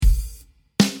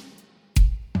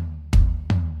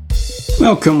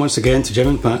Welcome once again to Jim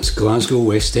and Pat's Glasgow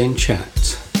West End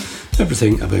Chat.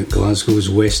 Everything about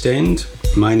Glasgow's West End.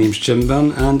 My name's Jim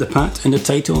Byrne and the Pat in the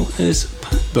title is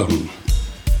Pat Byrne.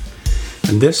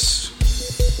 And this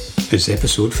is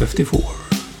episode 54.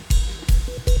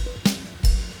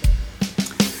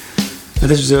 Now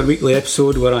this is our weekly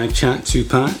episode where I chat to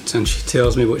Pat and she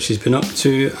tells me what she's been up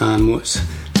to and what's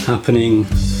happening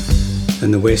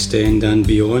in the West End and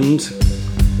beyond.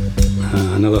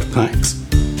 Another packed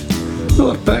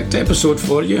episode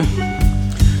for you.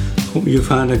 Hope you've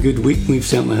had a good week. We've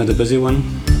certainly had a busy one.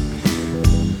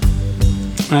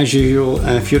 As usual,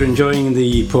 if you're enjoying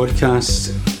the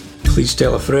podcast, please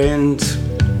tell a friend.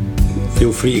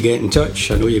 Feel free to get in touch.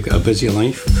 I know you've got a busy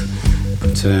life,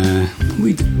 but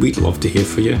we'd love to hear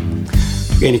from you.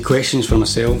 If you've got any questions for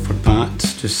myself or Pat,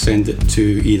 just send it to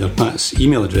either Pat's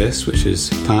email address, which is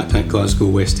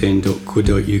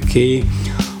pat@glasgowwestend.co.uk,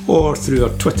 or through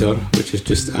our Twitter, which is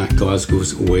just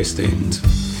 @Glasgow's West End.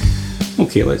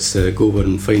 Okay, let's go over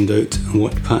and find out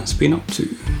what Pat's been up to.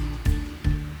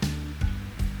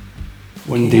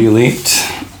 One day late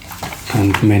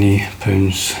and many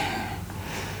pounds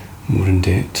more in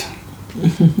debt.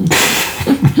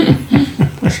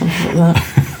 Something like that.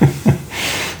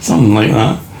 Something like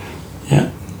that, yeah.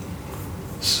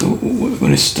 So what we're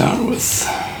going to start with.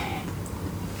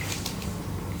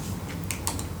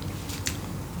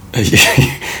 Are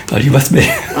you with me?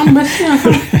 I'm with you.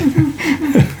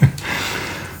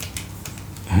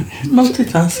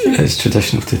 Multitasking. It's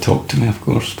traditional to talk to me, of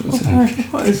course. But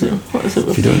what is it?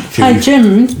 If you don't feel Hi,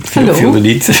 Jim. Hello. Feel the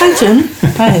need. Hi, Jim.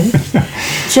 Hi,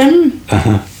 Jim.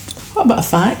 What about a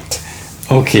fact?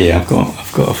 Okay, I've got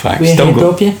a fact. Way ahead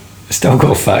of you. Still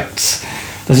got facts.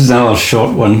 This is another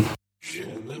short one.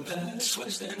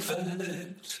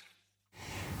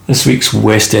 This week's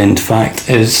West End fact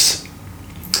is: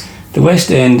 the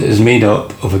West End is made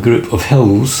up of a group of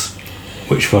hills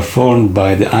which were formed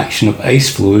by the action of ice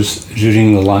flows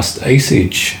during the last ice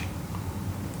age.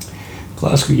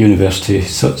 Glasgow University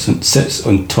sits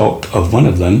on top of one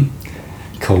of them,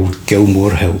 called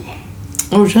Gilmore Hill.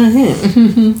 Oh, right.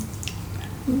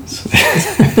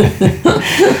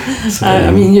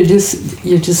 I mean, you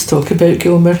just talk about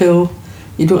Gilmore Hill.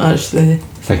 You don't actually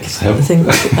think it's a hill.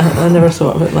 I never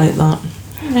thought of it like that.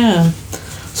 Yeah.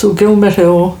 So Gilmore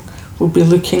Hill will be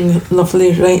looking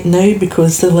lovely right now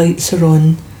because the lights are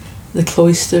on. The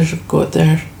cloisters have got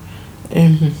their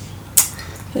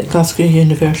at Glasgow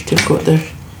University have got their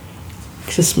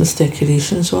Christmas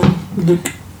decorations on.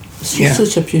 Look, it's just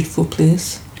such a beautiful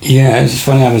place. Yeah, it's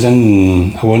funny, I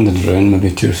wandered around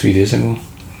maybe 2 or 3 days ago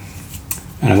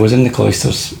and I was in the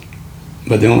cloisters,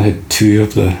 but they only had 2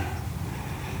 of the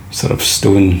sort of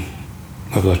stone,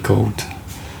 what they're called,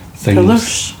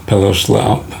 things, pillars lit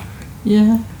up.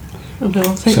 Yeah. Well,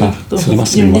 I think so they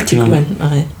must have been working on it.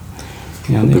 Aye.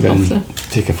 Yeah, I'll need to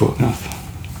take a photograph.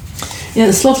 Yeah,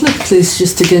 it's a lovely place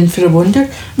just to go in for a wander.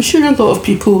 I'm sure a lot of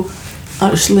people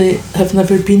actually have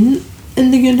never been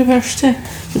in the university.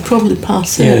 They probably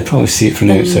pass it. Yeah, they probably see it from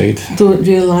the outside. Don't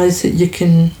realise that you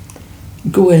can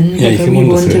go in, you can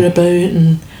wander about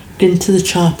and go into the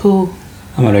chapel.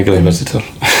 I'm a regular visitor.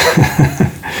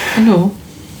 I know.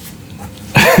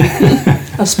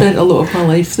 I've spent a lot of my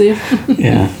life there.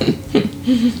 Yeah.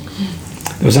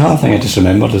 There was another thing I just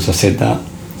remembered as I said that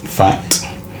fact,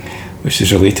 which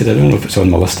is related. I don't know if it's on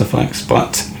my list of facts,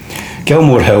 but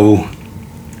Gilmore Hill,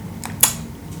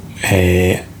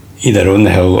 either on the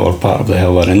hill or part of the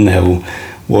hill or in the hill,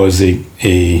 was a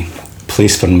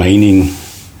place for mining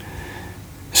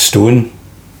stone.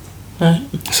 Right.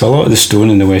 So a lot of the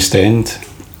stone in the West End,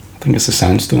 I think it's the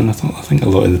sandstone. I think a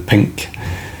lot of the pink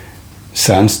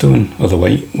sandstone or the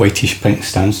whitish pink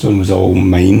sandstone was all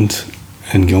mined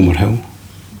in Gilmore Hill.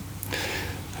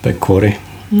 A big quarry.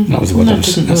 That was the word.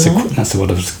 That's the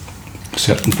word I was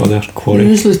searching for there. Quarry. We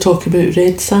usually talk about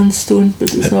red sandstone,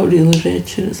 but it's not really red.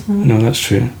 Sure, it's not. No, that's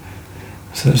true.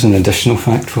 So there's an additional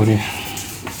fact for you.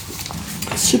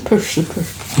 Super.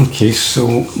 Okay,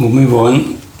 so we'll move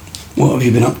on. What have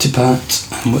you been up to, Pat?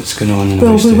 And what's going on in the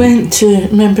West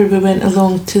End? We went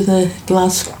along to the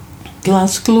Glasgow,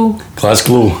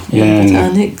 yeah,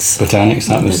 Botanics. Botanics,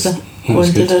 that was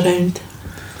wandered good. Around.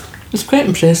 It was quite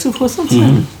impressive, wasn't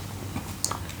it?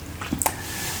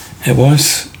 It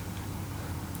was.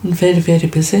 And very, very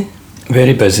busy.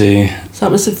 Very busy. So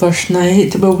that was the first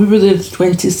night. Well, we were there the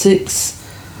 26th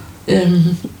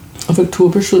of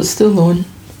October, so it's still on.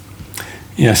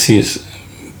 Yeah, I see it's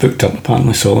booked up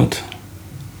apparently solid.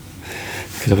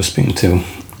 Because I was speaking to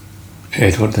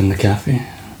Edward in the cafe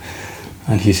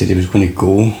and he said he was going to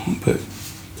go, but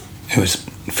it was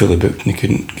fully booked and he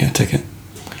couldn't get a ticket.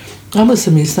 I was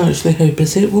amazed actually how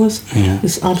busy it was. Yeah.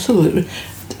 It's absolutely.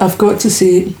 I've got to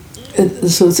say,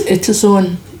 so it is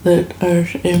on that are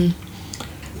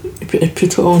put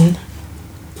it on.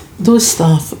 Those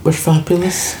staff were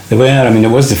fabulous. They were. I mean, it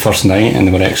was the first night, and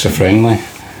they were extra friendly.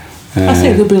 I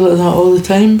think they'll be like that all the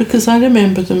time, because I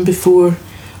remember them before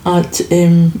at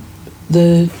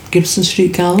the Gibson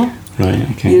Street Gala. Right.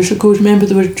 Okay. Years ago. Remember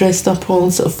they were dressed up all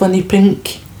in sort of funny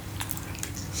pink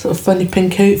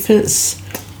outfits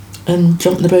and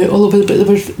jumping about all over. But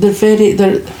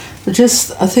they're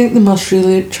just. I think they must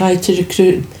really try to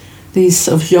recruit these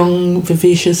sort of young,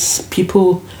 vivacious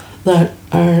people that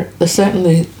are. They're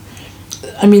certainly.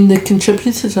 I mean, they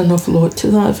contributed an awful lot to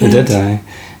that event. They did, aye.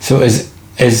 So is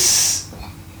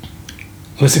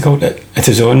what's it called? It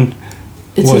is on.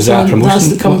 What is that promotion? That's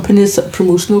the company. It's a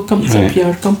promotional company. It's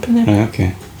a PR company. Right.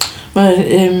 Okay.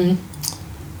 My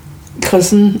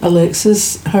cousin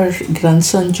Alexis, her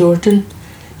grandson Jordan,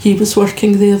 he was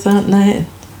working there that night.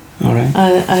 All right.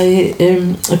 I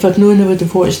if I'd known, I would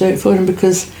have watched out for him,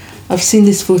 because I've seen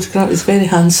his photograph. He's a very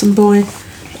handsome boy.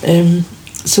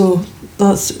 So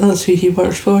that's who he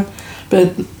works for.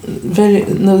 But they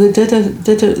did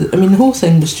it. I mean, the whole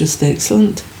thing was just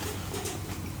excellent.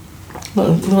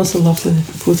 Lots of lovely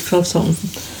photographs on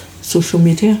social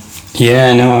media.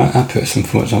 Yeah, no, I put some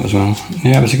photos up as well.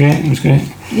 Yeah, it was great.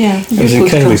 Yeah, it was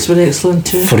photographs were excellent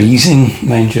too. Freezing,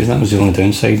 mind you. That was the only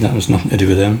downside. That was nothing to do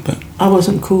with them. But I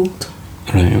wasn't cold.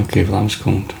 Right, okay, well I was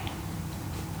cold.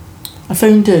 I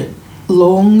found it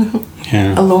long.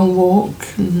 Yeah. A long walk,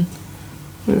 and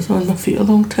I was on my feet a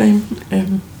long time.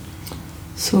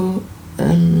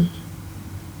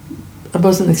 I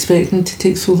wasn't expecting to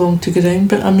take so long to get down,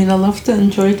 but I mean, I loved it,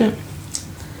 enjoyed it.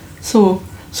 So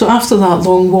after that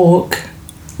long walk,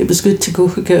 it was good to go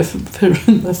get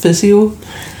a physio.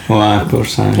 Well, of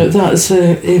course, but that's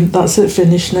it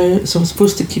finished now, so I'm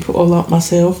supposed to keep it all up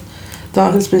myself.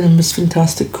 That has been a most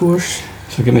fantastic course.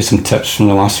 So give me some tips from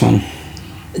the last one.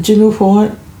 Do you know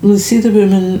what? When you see the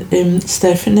woman,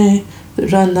 Stephanie,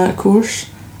 that ran that course,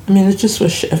 I mean, I just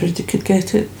wish everybody could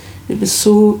get it. It was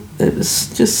so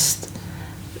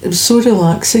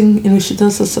relaxing. You know, she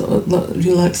does a sort of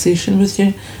relaxation with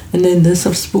you, and then this,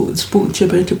 I've spoke to you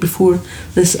about it before.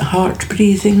 This heart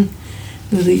breathing,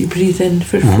 you know, that you breathe in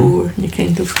for 4, and you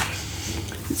kind of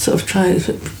sort of try,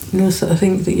 you know, sort of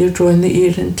think that you're drawing the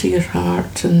air into your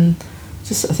heart, and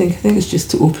just I think it's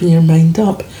just to open your mind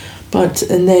up.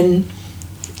 And then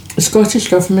the Scottish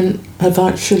Government have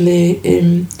actually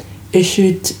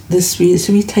issued this it's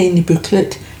a wee tiny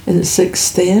booklet, and it's 6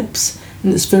 steps,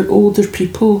 and it's for older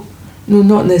people. No,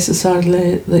 not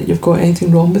necessarily that you've got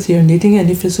anything wrong with you or needing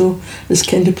any physio. It's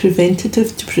kind of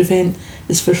preventative, to prevent,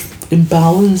 it's for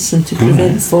imbalance and to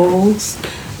prevent falls.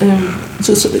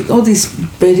 So all these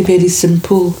very, very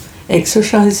simple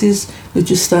exercises. You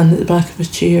just stand at the back of a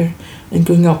chair and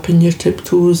going up in your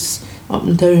tiptoes, up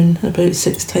and down about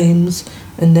 6 times,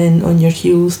 and then on your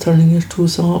heels, turning your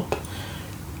toes up.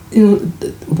 You know,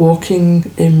 walking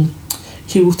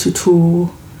heel to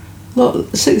toe.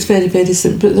 6 very, very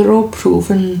simple, but they're all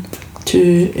proven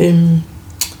to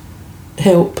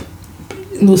help,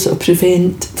 you know, sort of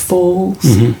prevent falls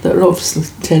that are obviously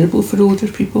terrible for older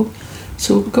people.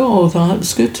 So we got all that. It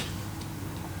was good.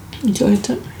 Enjoyed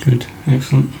it. Good,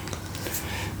 excellent.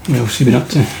 What else have you been up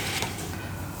to?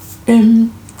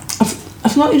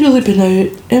 I've not really been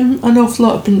out an awful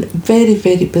lot. I've been very,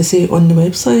 very busy on the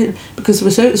website, because I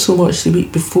was out so much the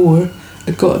week before.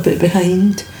 I got a bit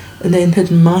behind, and then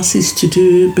had masses to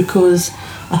do, because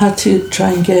I had to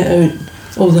try and get out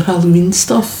all the Halloween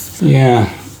stuff. Yeah,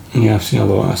 I've seen a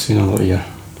lot of your... I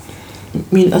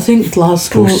mean, I think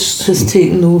Glasgow has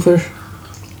taken over,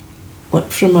 like,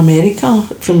 from America.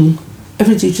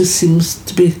 Everybody just seems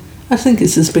to be... I think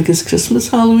it's as big as Christmas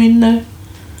Halloween now.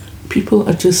 People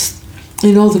are just...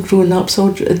 You know, all the grown-ups, I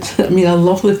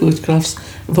love the photographs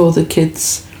of all the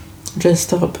kids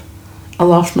dressed up. I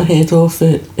laughed my head off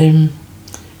at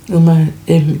my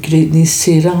great niece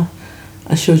Sarah.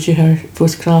 I showed you her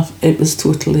photograph. It was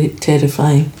totally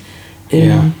terrifying.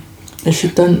 And she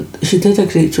did a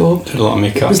great job. Did a lot of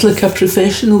makeup. It was like a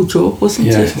professional job, wasn't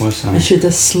it? Yes, it was. And she had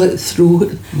a slit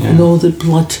throat and all the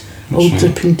blood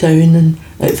dripping down and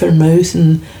out of her mouth,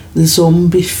 and the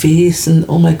zombie face, and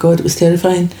oh my God, it was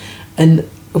terrifying. And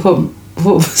what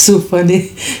was so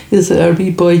funny is that our wee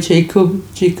boy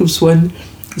Jacob's one.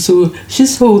 So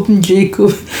she's holding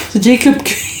Jacob. So Jacob,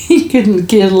 he couldn't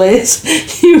care less.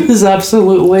 He was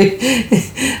absolutely.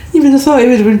 You would have thought he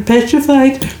would have been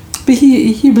petrified, but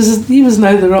he was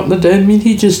neither up nor down. I mean,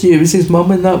 he just knew it was his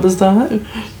mum, and that was that.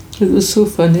 It was so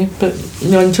funny. But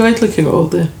I enjoyed looking at all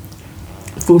the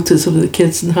photos of the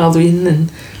kids in Halloween,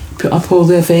 and put up all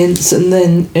the events, and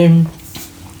then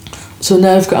so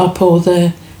now I've got up all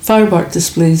the firework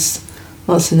displays.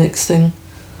 That's the next thing.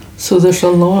 So there's a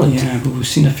lot. Yeah, but we've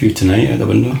seen a few tonight out the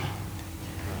window.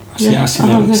 Yeah, I've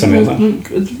seen some of them.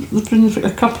 There's been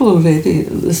a couple already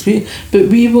this week, but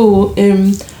we will.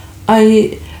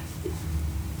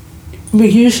 We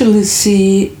usually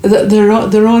see that they're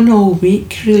on all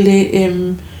week. Really,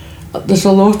 there's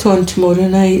a lot on tomorrow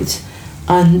night,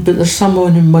 but there's some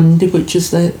on Monday, which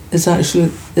is the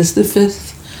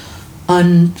 5th,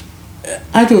 and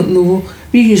I don't know.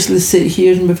 We usually sit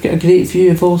here and we've got a great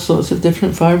view of all sorts of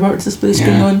different fireworks displays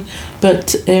going on,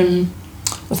 but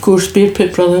of course Bear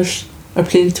Pit Brothers are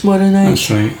playing tomorrow night. That's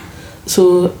right.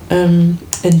 So in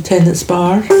Tennant's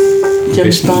Bar,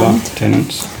 Jim's band,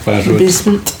 Tennant's Fire Road.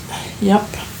 Basement. Yep.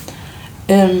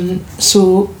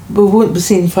 So we won't be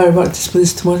seeing firework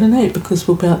displays tomorrow night because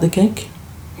we'll be at the gig.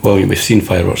 Well, we've seen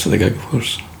fireworks at the gig, of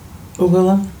course. Oh, will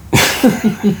I?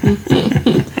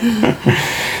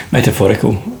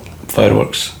 Metaphorical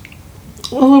fireworks.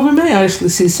 Well, we might actually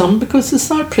see some because they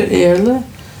start pretty early,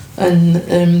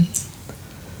 and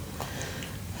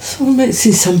so we might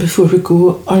see some before we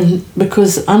go. And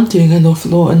because I'm doing an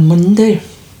awful lot on Monday.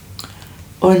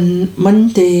 On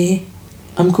Monday,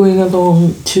 I'm going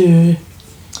along to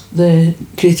the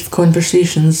Creative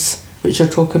Conversations, which I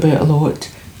talk about a lot.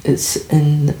 It's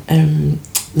in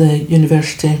the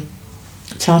University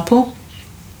Chapel.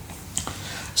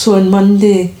 So on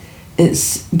Monday,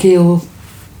 it's Gail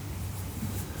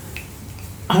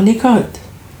Honeycutt.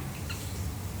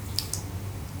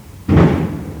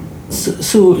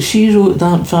 So she wrote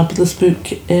that fabulous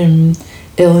book,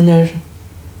 Eleanor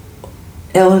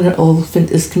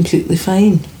Oliphant is Completely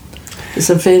Fine. It's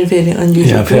a very, very unusual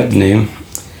book. Yeah, I've heard the name.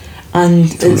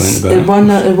 And it won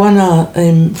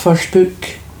a first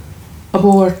book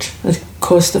award. It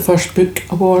cost the first book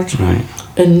award. Right.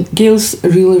 And Gail's a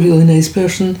really, really nice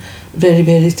person, very,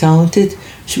 very talented.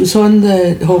 She was on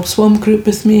the Hobsbawm group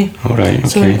with me. All right, okay.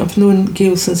 So I've known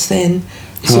Gail since then.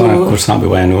 So of course, that'll be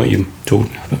why I know what you told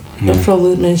me. I've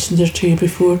probably mentioned her to you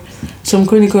before. So I'm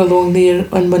going to go along there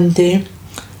on Monday,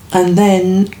 and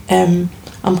then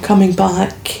I'm coming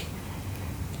back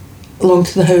along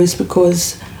to the house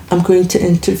because I'm going to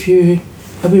interview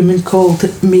a woman called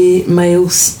May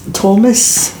Miles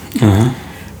Thomas. Uh-huh.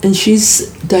 And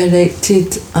she's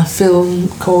directed a film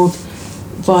called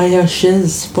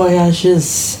Voyages.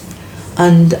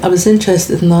 And I was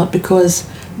interested in that because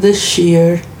this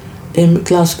year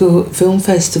Glasgow Film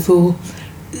Festival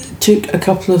took a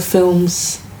couple of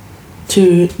films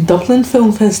to Dublin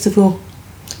Film Festival,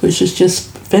 which was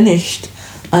just finished,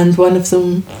 and one of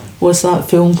them was that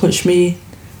film which May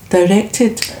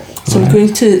directed. So I'm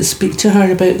going to speak to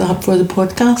her about that for the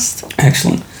podcast.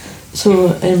 Excellent. So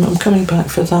I'm coming back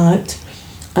for that,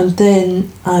 and then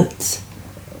at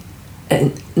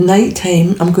night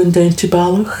time I'm going down to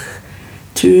Balloch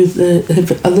to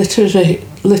a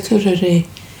literary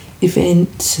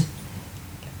event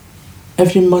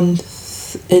every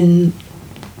month,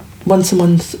 once a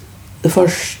month, the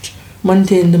first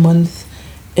Monday in the month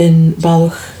in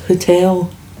Balloch Hotel.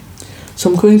 So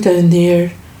I'm going down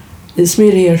there. It's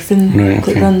Mary Irvin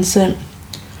that runs it,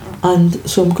 and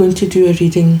so I'm going to do a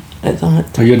reading at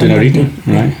that. Oh, you're doing a reading?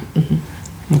 Right.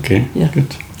 Mm-hmm. Okay, yeah.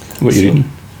 Good. What are you reading?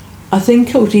 I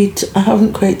think I'll read, I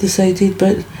haven't quite decided,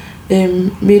 but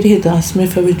Mary had asked me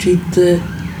if I would read the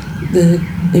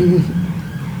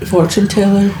fortune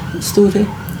teller story.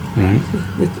 Right.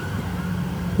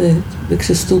 The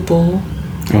crystal ball.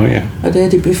 Oh yeah. I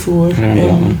read it before. I remember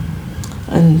that one.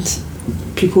 And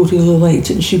people really liked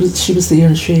it, and she was there,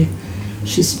 and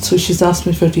she's asked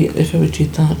me if I would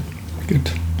read that. Good.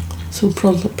 So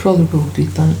probably will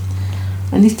read that.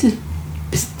 I need to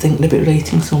be thinking about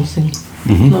writing something.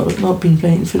 Mm-hmm. Not been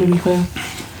writing for a wee while.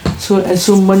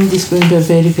 So Monday's going to be a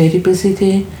very, very busy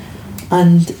day,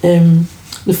 and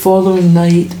the following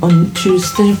night on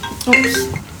Tuesday.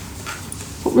 Oops.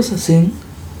 What was I saying?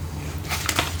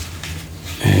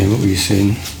 What were you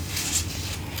saying?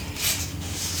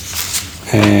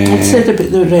 I said about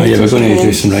the writing. Oh yeah, we're going to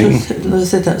do some writing. No, I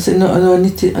said that. So no, I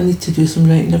need to do some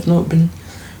writing. I've not been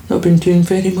doing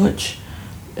very much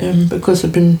because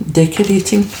I've been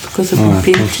decorating, because I've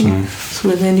been painting. So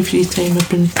in any free time I've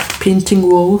been painting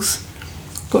walls.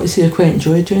 Got to say I quite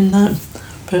enjoy doing that,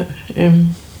 but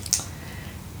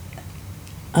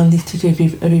I need to do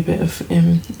a wee bit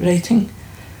of writing.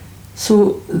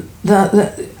 So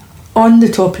that on the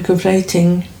topic of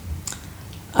writing,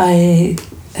 I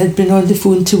had been on the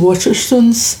phone to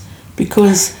Waterstones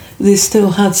because they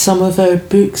still had some of our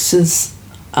books since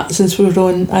we were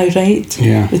on I Write,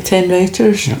 yeah. the 10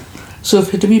 writers, yeah. So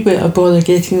I've had a wee bit of bother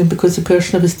getting them because the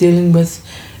person I was dealing with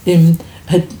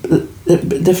had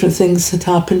different things had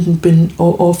happened and been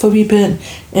off a wee bit.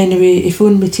 Anyway, he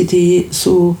phoned me today,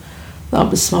 so that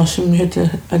was smashing. We had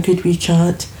a good wee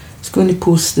chat. He's going to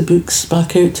post the books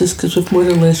back out to us because we've more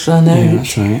or less ran out. Yeah,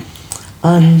 that's right.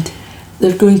 And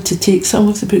they're going to take some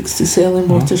of the books to sell in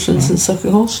Watersons and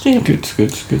Suffolk Hall Street.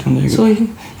 Good on there. So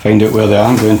find out where they are.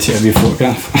 I'm going to take a wee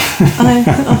photograph.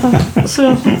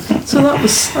 So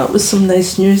that was some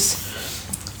nice news.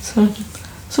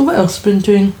 So what else have I been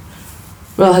doing?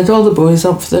 Well, I had all the boys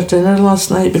up for their dinner last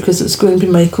night because it's going to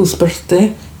be Michael's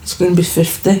birthday. It's going to be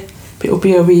 50, but it'll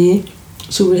be away.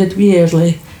 So we had a wee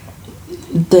early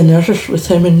dinner with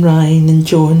him and Ryan and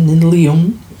John and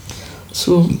Liam.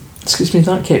 So, excuse me,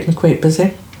 that kept me quite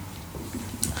busy.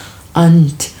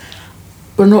 And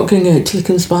we're not going out till he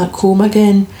comes back home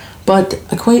again, but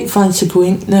I quite fancy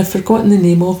going. Now, I've forgotten the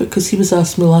name of it because he was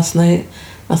asking me last night.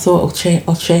 I thought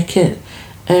I'll check it.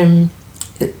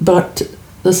 But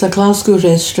there's a Glasgow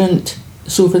restaurant.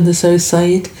 It's over on the south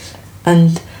side,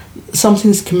 and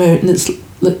something's come out, and it's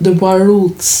like the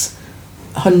world's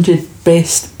 100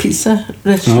 best pizza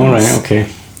restaurants. All right, okay.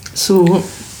 So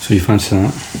you fancy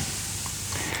that?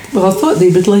 Well, I thought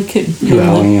they would like it.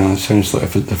 Well, yeah, it sounds like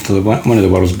if they're one of the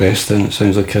world's best, then it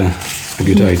sounds like a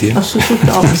good idea. I should look it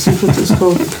up and see what it's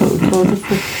called.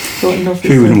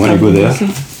 Who wouldn't want to go there?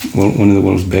 One of the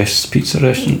world's best pizza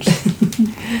restaurants.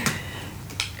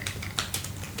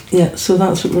 Yeah, so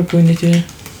that's what we're going to do.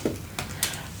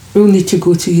 We'll need to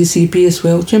go to UCB as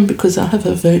well, Jim, because I have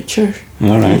a voucher.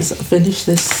 All right. I finish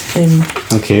this.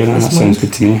 Okay, well, that sounds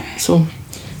good to me. So,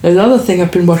 now the other thing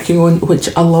I've been working on, which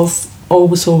I love,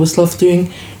 always love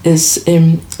doing, is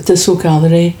Thistle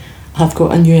Gallery. I've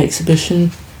got a new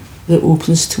exhibition that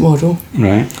opens tomorrow.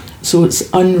 Right. So it's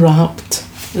Unwrapped,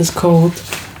 it's called,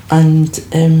 and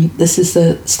this is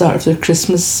the start of their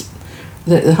Christmas.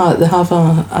 They have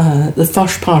the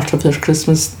first part of their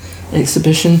Christmas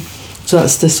exhibition. So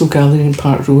that's Thistle Gallery in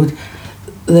Park Road.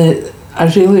 The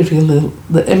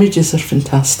images are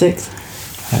fantastic.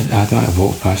 I don't have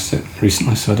walked past it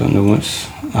recently, so I don't know I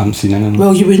haven't seen any of them.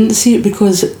 Well, you wouldn't see it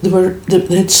because they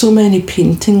had so many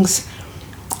paintings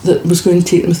that it was going to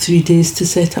take them 3 days to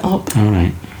set it up. All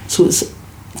right. So it's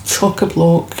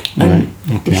chock-a-block. Right.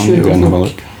 Okay,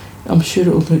 I'm sure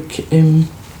it'll look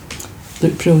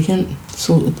brilliant.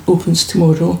 So it opens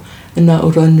tomorrow, and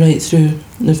that'll run right through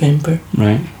November.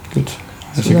 Right. Good.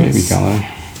 That's a great wee gallery.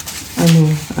 I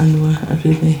know. I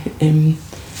really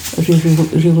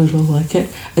will like it.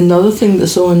 Another thing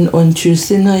that's on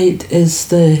Tuesday night is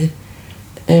the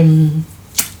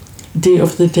Day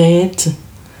of the Dead.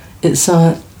 It's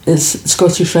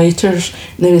Scottish writers.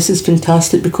 Now this is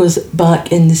fantastic because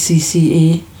back in the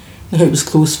CCA, how it was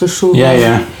closed for so long.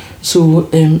 Yeah. So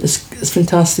it's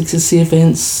fantastic to see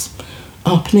events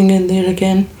happening in there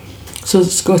again. So the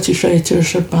Scottish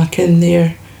writers are back in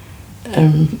there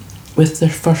with their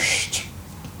first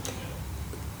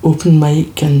open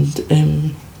mic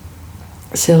and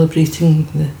celebrating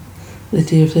the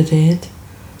Day of the Dead.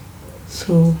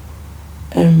 So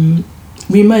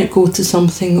we might go to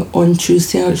something on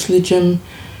Tuesday actually, Jim.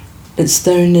 It's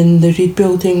down in the Reid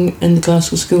Building in the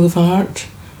Glasgow School of Art,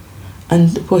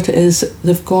 and what it is,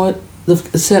 they've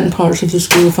certain parts of the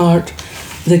School of Art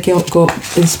they got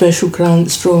in special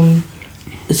grants from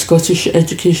the Scottish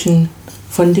Education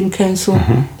Funding Council.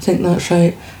 I think that's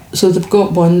right. So they've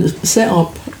got one set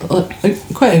up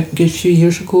quite a good few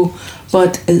years ago,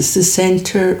 but it's the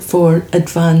Centre for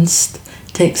Advanced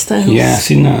Textiles. Yeah, I've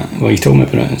seen that. Well, you told me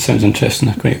about it. It sounds interesting.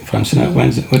 I quite fancy that.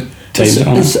 When's it? What time is it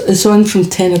on? It's on from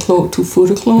 10 o'clock till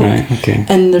 4 o'clock. Right, okay.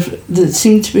 And there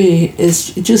seem to be,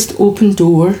 it's just open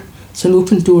door. It's an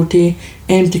open door day.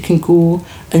 Anybody can go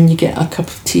and you get a cup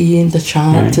of tea and a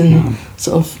chat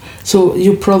sort of. So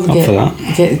you'll probably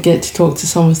get to talk to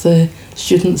some of the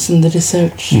students in the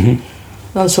research.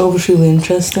 That's always really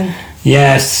interesting.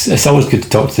 Yeah, it's always good to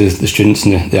talk to the students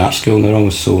in the art school. They're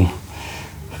always they're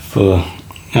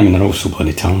all so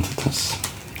bloody talented. That's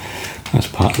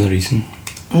part of the reason.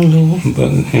 I know. But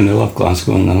they love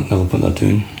Glasgow and they love what they're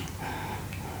doing.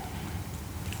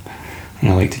 And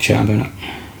I like to chat about it.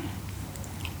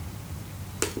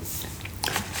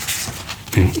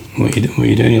 What are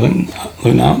you doing? You looking at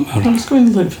it? I was going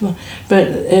to look for that.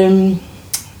 But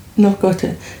no, I've got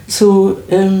it. So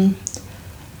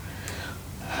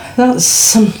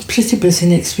that's pretty busy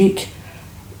next week.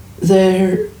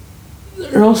 There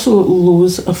are also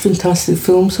loads of fantastic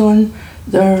films on.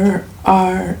 There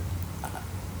are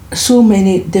so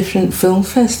many different film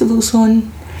festivals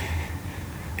on.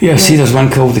 Yeah, see, there's one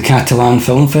called the Catalan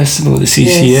Film Festival at the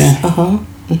CCA. Yes,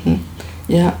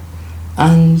 Yeah.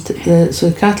 and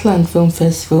the Catalan Film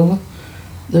Festival.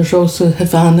 There's also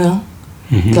Havana,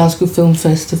 Glasgow Film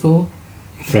Festival,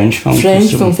 French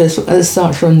Film Festival. It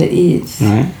starts on the 8th,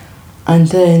 right? And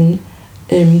then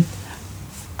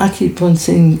I keep on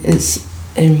saying it's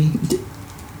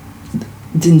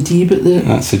Dundee, but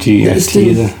that's the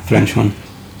GFT, the French one.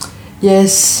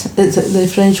 Yes, it's the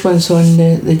French one's on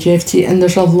the GFT, and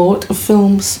there's a lot of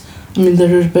films. I mean,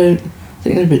 there are about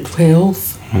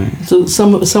 12. Right. So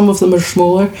some of them are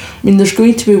smaller. I mean, there's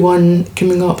going to be one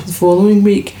coming up the following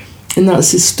week, and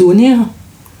that's Estonia.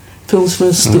 Films from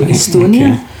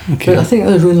Estonia. Okay. But I think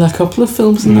there's only a couple of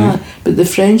films in that. But the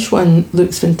French one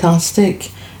looks fantastic.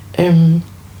 And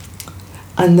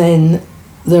then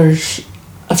there's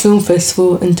a film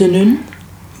festival in Dunoon.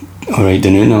 Alright,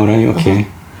 Dunoon, alright, okay.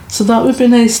 So that would be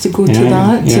nice to go to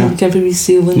that, to give a wee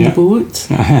sail in the boat.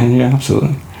 Yeah,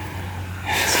 absolutely.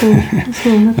 So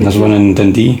and there's one in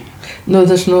Dundee. No,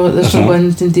 there's not one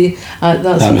in Dundee.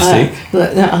 That's a mistake.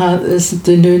 It's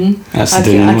Dunoon. That's the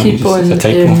Dunoon I keep on.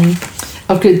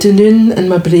 I've got Dunoon in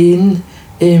my brain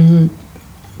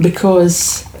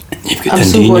because you've got I'm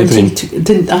Dundee so in your wanting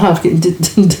brain. I have got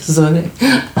Dundee. Sorry,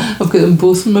 I've got them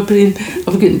both in my brain.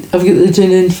 I've got the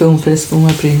Dunoon Film Festival in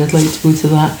my brain. I'd like to go to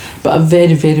that, but I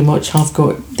very, very much have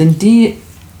got Dundee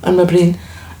in my brain.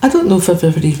 I don't know if I've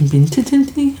ever even been to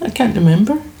Dundee. I can't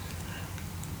remember.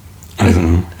 I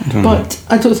don't know. But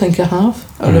I don't think I have,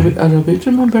 or I would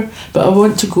remember. But I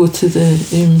want to go to the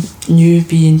new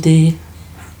B&D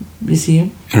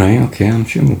museum. Right, okay, I'm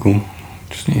sure we'll go.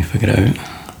 Just need to figure it out.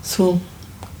 So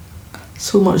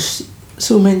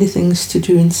many things to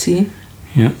do and see.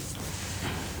 Yeah.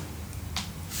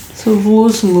 So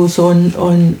loads and loads on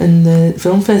in the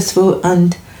film festival,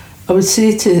 and I would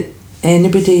say to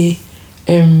anybody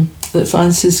that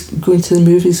fancies going to the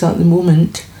movies at the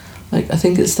moment, like I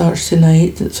think it starts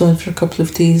tonight, it's on for a couple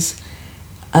of days,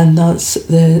 and that's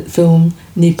the film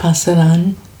Ni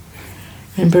Passaran.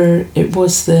 Remember, it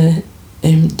was the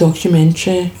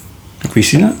documentary. Have we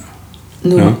seen it?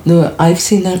 No, I've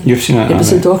seen it. You've seen it? It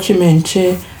was a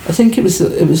documentary. I think it was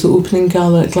the opening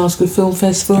gala at Glasgow Film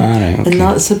Festival, right, okay. And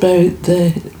that's about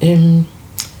the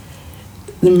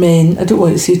men. I don't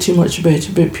want to say too much about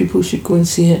it, but people should go and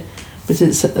see it. But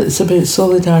it's about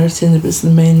solidarity, and it was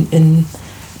the men in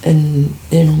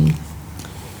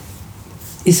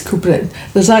East Kilbride.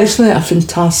 There's actually a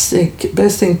fantastic,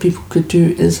 best thing people could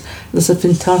do is there's a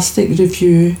fantastic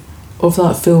review of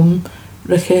that film.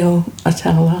 Raquel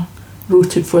Atala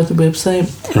wrote it for the website.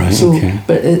 Right, okay.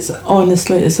 But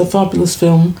it's a fabulous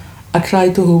film. I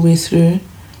cried the whole way through.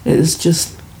 It is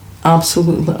just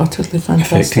absolutely, utterly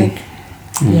fantastic.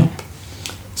 Yep.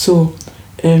 So,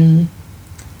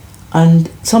 and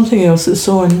something else that's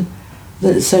on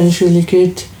that sounds really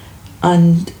good,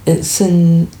 and it's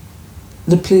in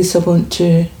the place I want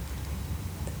to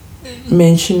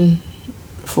mention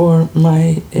for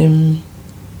my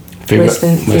West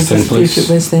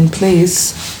End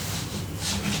place.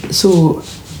 So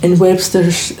in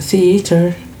Websters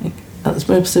Theatre, that's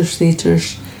Websters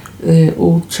Theatre's the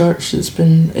old church that's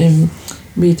been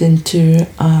made into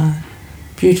a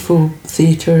beautiful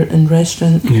theatre and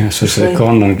restaurant. Yeah, so it's at the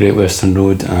corner of Great Western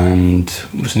Road and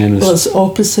what's the name of this? Well, it's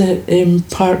opposite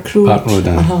Park Road. Park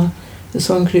Road, It's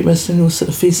on Great Western Road, sort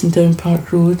of facing down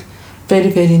Park Road,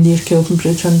 very, very near Kelvin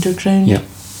Bridge Underground. Yeah.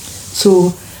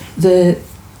 So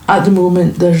at the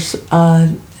moment there's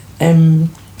a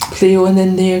play on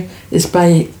in there. It's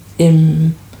by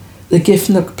the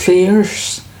Giffnock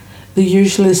Players. They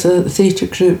usually is a theatre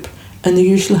group, and they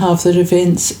usually have their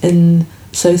events in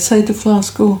south side of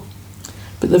Glasgow,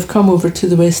 but they've come over to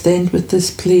the West End with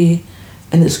this play,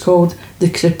 and it's called The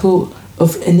Cripple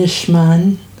of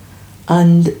Inishmaan,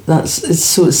 and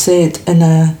it's set in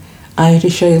a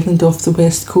Irish island off the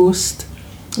west coast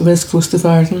of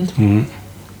Ireland. Mm-hmm.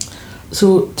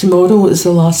 So tomorrow is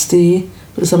the last day.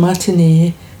 There's a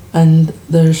matinee and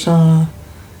there's a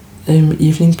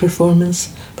evening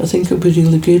performance, but I think it'll be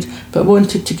really good. But I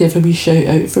wanted to give a wee shout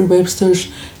out for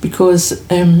Websters because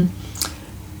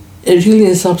it really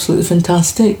is absolutely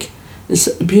fantastic. It's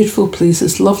a beautiful place,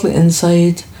 it's lovely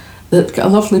inside, they've got a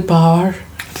lovely bar.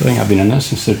 I don't think I've been in it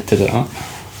since they did it up.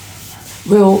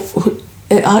 Well,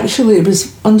 it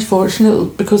was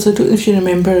unfortunate because I don't know if you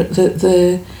remember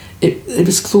that it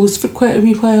was closed for quite a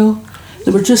wee while.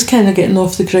 They were just kind of getting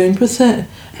off the ground with it,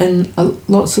 and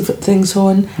lots of things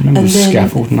on. And then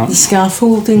the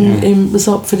scaffolding was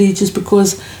up for ages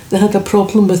because they had a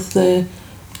problem with the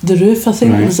roof. I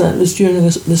think it was during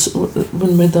this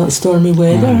when we had that stormy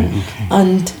weather,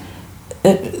 and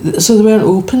so they weren't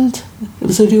opened. It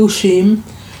was a real shame,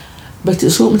 but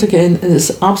it's opened again, and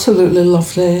it's absolutely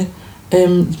lovely.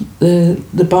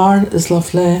 The bar is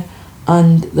lovely,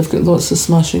 and they've got lots of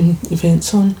smashing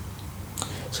events on.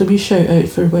 So we shout out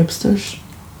for Websters.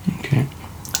 Okay.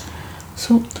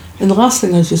 So, and the last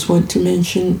thing I just want to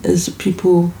mention is that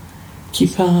people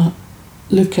keep a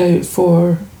lookout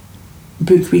for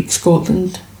Book Week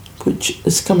Scotland, which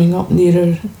is coming up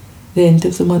nearer the end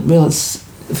of the month. Well, it's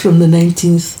from the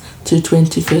 19th to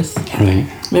 25th. Right.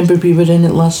 Remember, we were in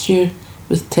it last year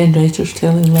with 10 writers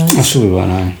telling lies. Absolutely,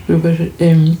 aye. We were,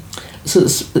 so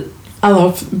it's, I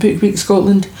love Book Week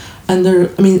Scotland,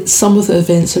 and some of the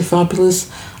events are fabulous,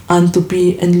 and they'll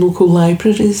be in local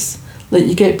libraries. Like,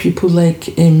 you get people like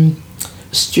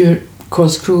Stuart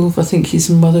Cosgrove, I think he's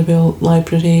in Motherwell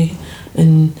Library,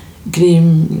 and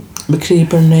Graham McRae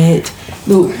Burnett.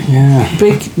 No,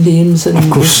 big names. And of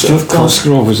course, Stuart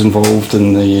Cosgrove was involved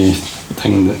in the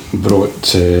thing that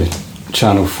brought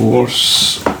Channel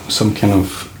 4's some kind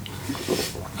of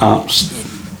arts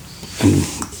and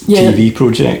TV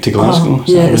project to Glasgow.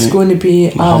 It's going to be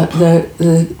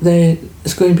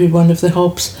it's going to be one of the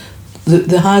hubs.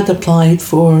 They had applied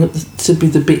for to be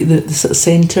the sort of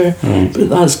centre, right. But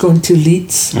that's going to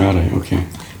Leeds. Right, okay.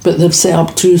 But they've set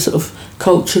up 2 sort of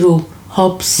cultural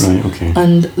hubs, right, okay.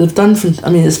 And they've done.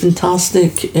 It's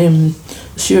fantastic.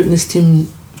 Stuart and his team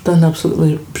have done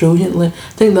absolutely brilliantly. I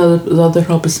think the other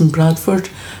hub is in Bradford,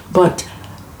 but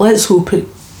let's hope it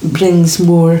brings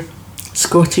more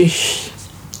Scottish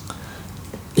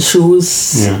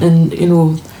shows, and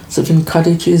sort of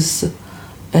encourages.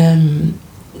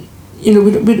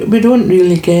 We don't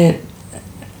really get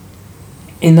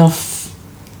enough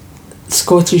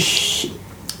Scottish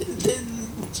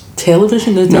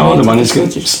television. No, the money's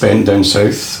getting spent down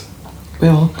south.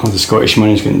 Well, the Scottish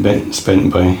money's getting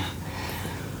spent by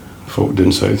folk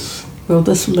down south. Well,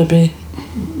 this maybe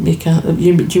make a. Do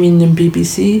you mean in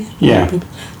BBC? Yeah.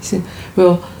 BBC?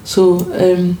 Well, so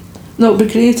no, it'd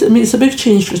be great. It's a big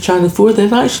change for Channel 4.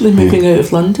 They're actually moving out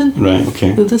of London. Right.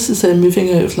 Okay. So this is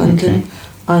moving out of London. Okay.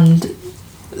 And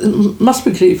it must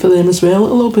be great for them as well.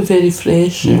 It'll all be very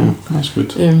fresh. Yeah, that's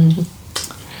good.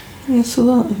 So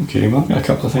that. Okay, well, I've got a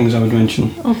couple of things I would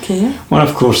mention. Okay. One,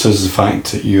 of course, is the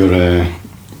fact that your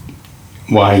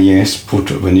YES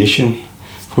Portrait of a Nation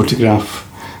photograph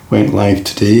went live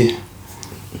today.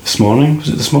 This morning. Was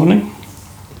it this morning?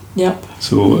 Yep.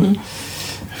 So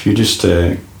if you just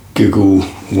Google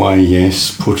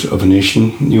YES Portrait of a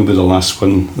Nation, you'll be the last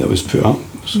one that was put up.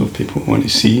 So people want to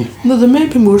see. No, there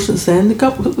might be more since then. They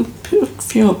put a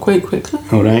few up quite quickly.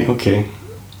 All right, okay.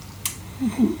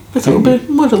 But it'll be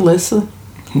more or less. Well,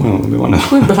 it'll be one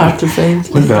of. Would be hard to find.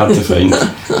 Would be hard to find.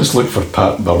 Just look for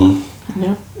Pat Byrne.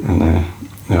 Yeah. And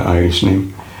the Irish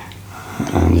name,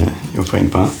 and you'll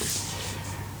find Pat.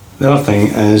 The other thing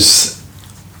is,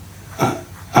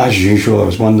 as usual, I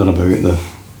was wondering about the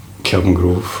Kelvin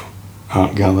Grove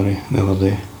Art Gallery the other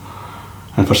day.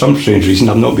 And for some strange reason,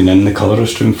 I've not been in the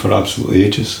colourist room for absolutely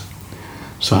ages.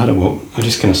 So I had a walk. I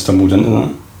just kind of stumbled into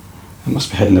that. It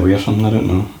must be hidden away or something, I don't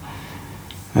know.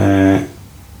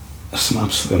 There's some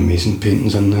absolutely amazing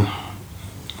paintings in there.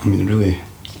 I mean, really.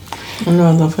 I know,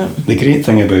 I love it. The great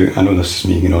thing about, I know this is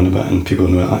me getting on a bit and people are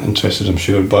not interested, I'm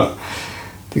sure, but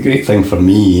the great thing for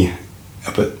me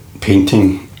about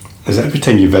painting is that every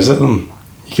time you visit them,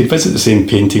 you could visit the same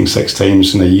painting 6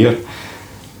 times in a year,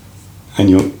 and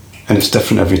it's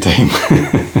different every time.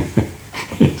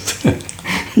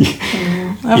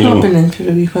 I've not been in for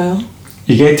a wee while.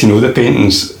 You get to know the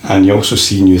paintings and you also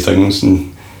see new things,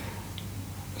 and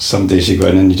some days you go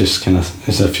in and you just kind of,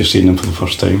 as if you're seeing them for the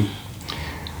first time.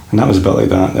 And that was a bit like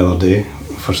that the other day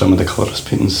for some of the colourist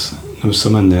paintings. There was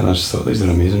some in there I just thought these are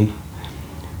amazing.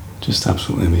 Just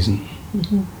absolutely amazing.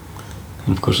 And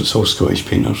of course it's all Scottish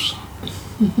painters.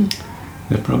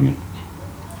 They're brilliant.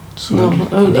 So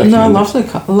I love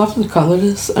the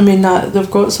colourists. I mean,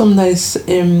 they've got some nice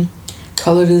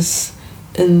colourists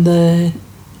in the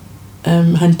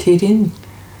Hunterian.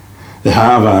 They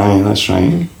have, aye, that's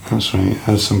right. That's right.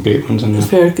 There's some great ones in there.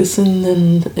 Ferguson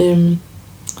and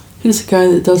who's the guy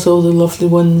that does all the lovely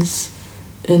ones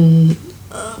in...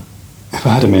 If I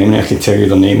had a memory, I could tell you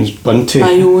their names. Bunty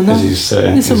Iona. is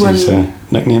his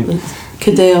nickname.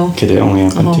 Cadell. Cadell, yeah,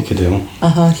 Bunty Cadell.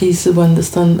 He's the one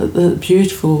that's done the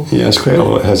beautiful... Yeah, it's quite a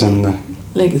lot of his in the...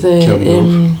 Like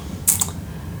the...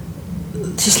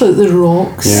 just like the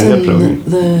rocks, yeah, they're brilliant.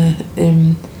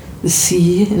 The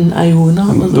sea in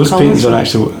Iona. Those paintings are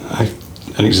actually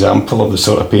an example of the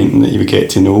sort of painting that you would get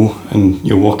to know, and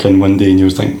you'll walk in one day and you'll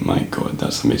think, my God,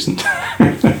 that's amazing.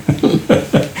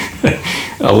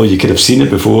 Although you could have seen it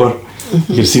before, you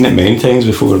could have seen it many times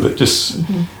before, but just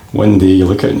one day you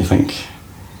look at it and you think,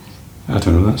 I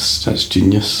don't know, that's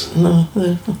genius. No,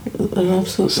 they're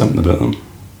absolutely... Something about them.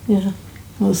 Yeah,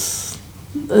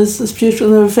 it's beautiful.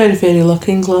 They were very, very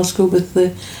lucky in Glasgow with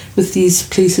these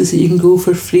places that you can go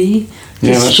for free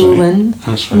to stroll in.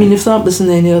 That's right. I mean, if that was in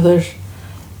any other,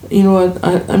 you know,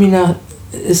 I mean,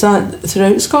 is that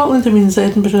throughout Scotland? I mean, is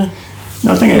Edinburgh?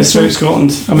 No, I think it's throughout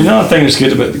Scotland. I mean, the other thing that's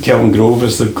good about the Kelvin Grove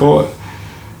is they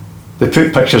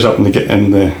put pictures up in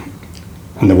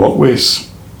the walkways,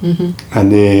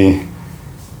 and they,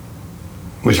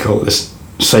 what do you call it, this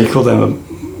cycle them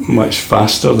much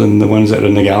faster than the ones that are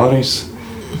in the galleries.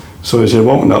 So as you're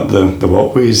walking up the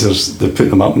walkways, they put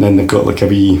them up, and then they've got like a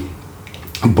wee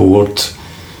board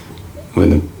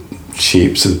with the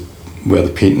shapes of where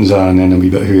the paintings are, and then a wee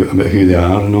bit about who they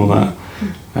are and all that.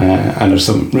 And there's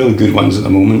some really good ones at the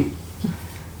moment,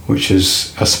 which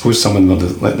is, I suppose, some of them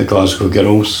are like the Glasgow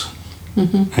Girls,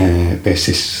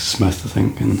 Bessie Smith, I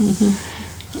think, and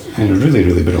they're really,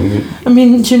 really brilliant. I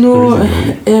mean, do you know,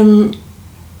 Really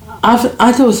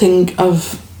I don't think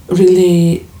I've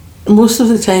really, most of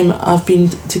the time I've been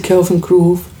to Kelvin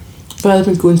Grove, but I've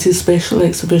been going to a special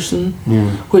exhibition,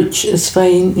 which is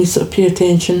fine, you sort of pay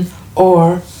attention,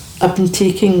 or I've been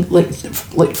taking, like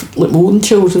my own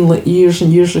children, like years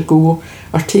and years ago,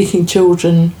 are taking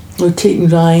children, or taking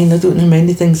Ryan, I don't know how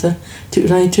many things I took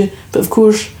Ryan to, but of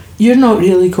course you're not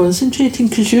really concentrating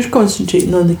because you're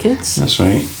concentrating on the kids. That's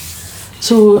right.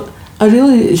 So I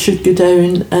really should go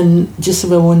down and just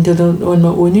have a wander on my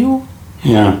own, you know.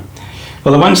 Yeah.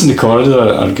 Well, the ones in the corridor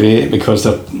are great because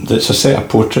it's a set of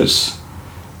portraits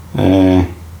at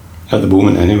the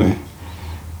moment anyway.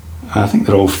 I think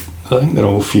they're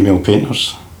all female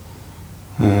painters,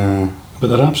 but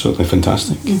they're absolutely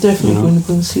fantastic. I'm definitely going to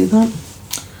go and see that.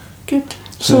 Good.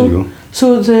 So there you go.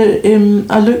 So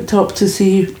I looked up to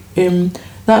see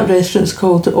that restaurant's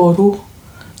called the Oro.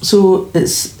 So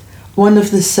it's one of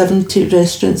the 70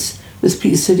 restaurants with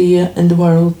pizzeria in the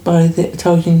world by the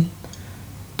Italian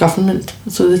government.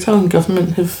 So the Italian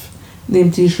government have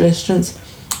named these restaurants.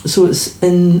 So it's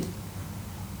in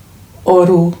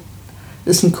Oro,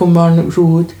 it's in Kilmarnock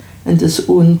Road, and it's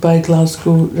owned by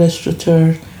Glasgow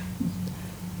restaurateur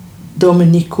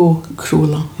Domenico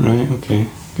Crolla. Right, okay,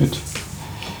 good.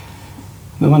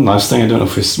 The one last thing, I don't know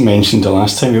if we mentioned the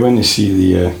last time, we went to see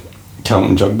the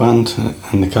Carlton Jug Band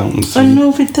and the Carlton 3. I know,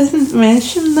 we didn't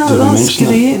mention that. That's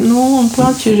great. That? No, I'm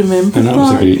glad you remembered and that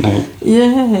was a great night.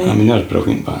 Yeah. I mean, they're a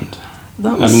brilliant band.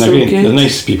 That was so great. good. They're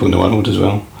nice people in the world as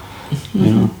well.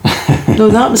 You know. No,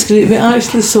 that was great. We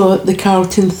actually saw the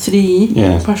Carlton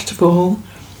 3, first of all.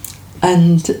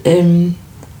 And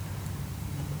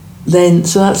then,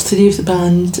 so that's 3 of the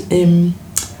band.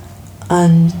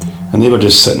 And they were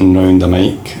just sitting round a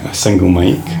mic, a single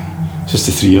mic, just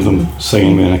the 3 of them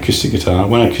singing with an acoustic guitar,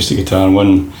 one acoustic guitar,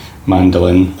 one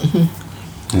mandolin.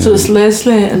 So it's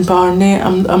Leslie and Barney.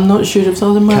 I'm not sure of the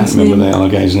other man's name. Can't remember the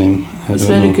other guy's name. It's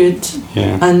very good.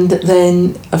 Yeah. And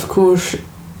then, of course,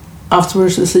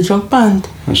 afterwards it's the jug band.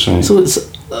 That's right. So it's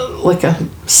like a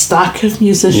stack of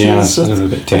musicians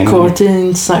with 10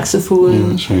 accordion, saxophone,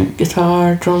 that's right.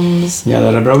 guitar, drums. Yeah,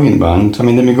 they're a brilliant band. I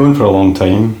mean, they've been going for a long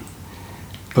time,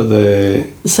 but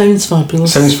it sounds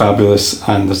fabulous. Sounds fabulous,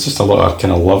 and there's just a lot of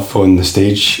kind of love on the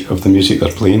stage of the music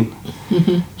they're playing.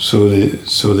 So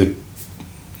they're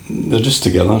just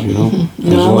together, you know.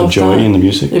 There's a lot of joy in the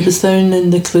music. It was down in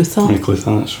the Clutha. In the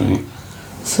Clutha, that's right.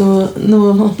 So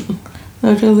no,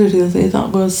 really, that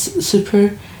was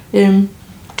super.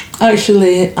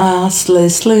 Actually, I asked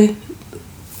Leslie,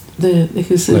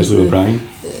 Leslie O'Brien,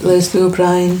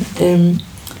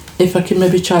 if I could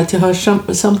maybe chat to her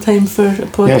sometime for a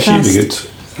podcast. Yeah, she'd be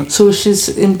good. So she's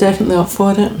definitely up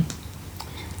for it.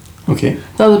 Okay.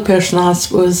 The other person I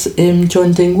asked was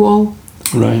John Dingwall.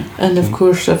 Right. And of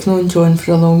course, I've known John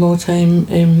for a long, long time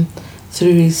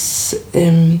through his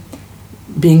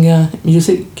being a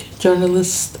music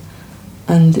journalist,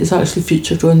 and it's actually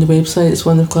featured on the website. It's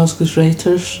one of Glasgow's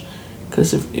writers,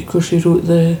 because of course he wrote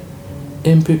the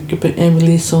book about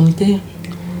Emily Sunday.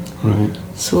 Right.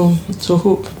 So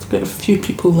hope to get a few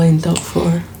people lined up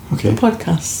for the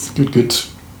podcast. Good.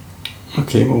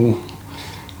 Okay, well,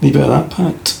 leave it at that,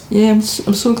 Pat. Yeah, I'm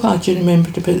so glad you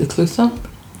remembered about the Clutha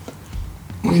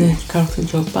and the Carlton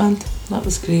Jug Band. That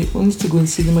was great. We'll need to go and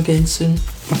see them again soon.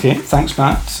 Okay, thanks,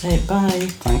 Pat. Right, bye.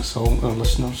 Thanks all our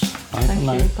listeners. Bye Thank for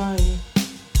now. you, bye.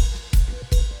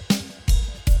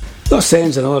 That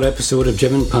ends another episode of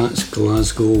Jim and Pat's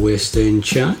Glasgow West End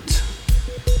Chat.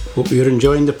 Hope you're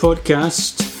enjoying the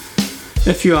podcast.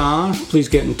 If you are, please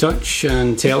get in touch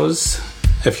and tell us.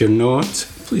 If you're not,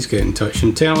 please get in touch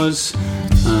and tell us.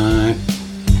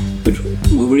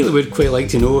 We really would quite like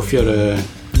to know if you're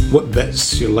what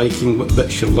bits you're liking, what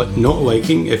bits you're not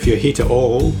liking, if you hate it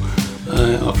all,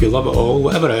 or if you love it all,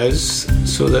 whatever it is,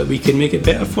 so that we can make it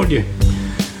better for you.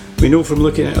 We know from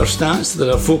looking at our stats that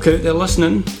there are folk out there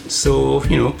listening, so,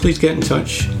 please get in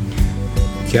touch.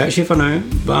 Catch you for now.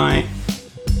 Bye.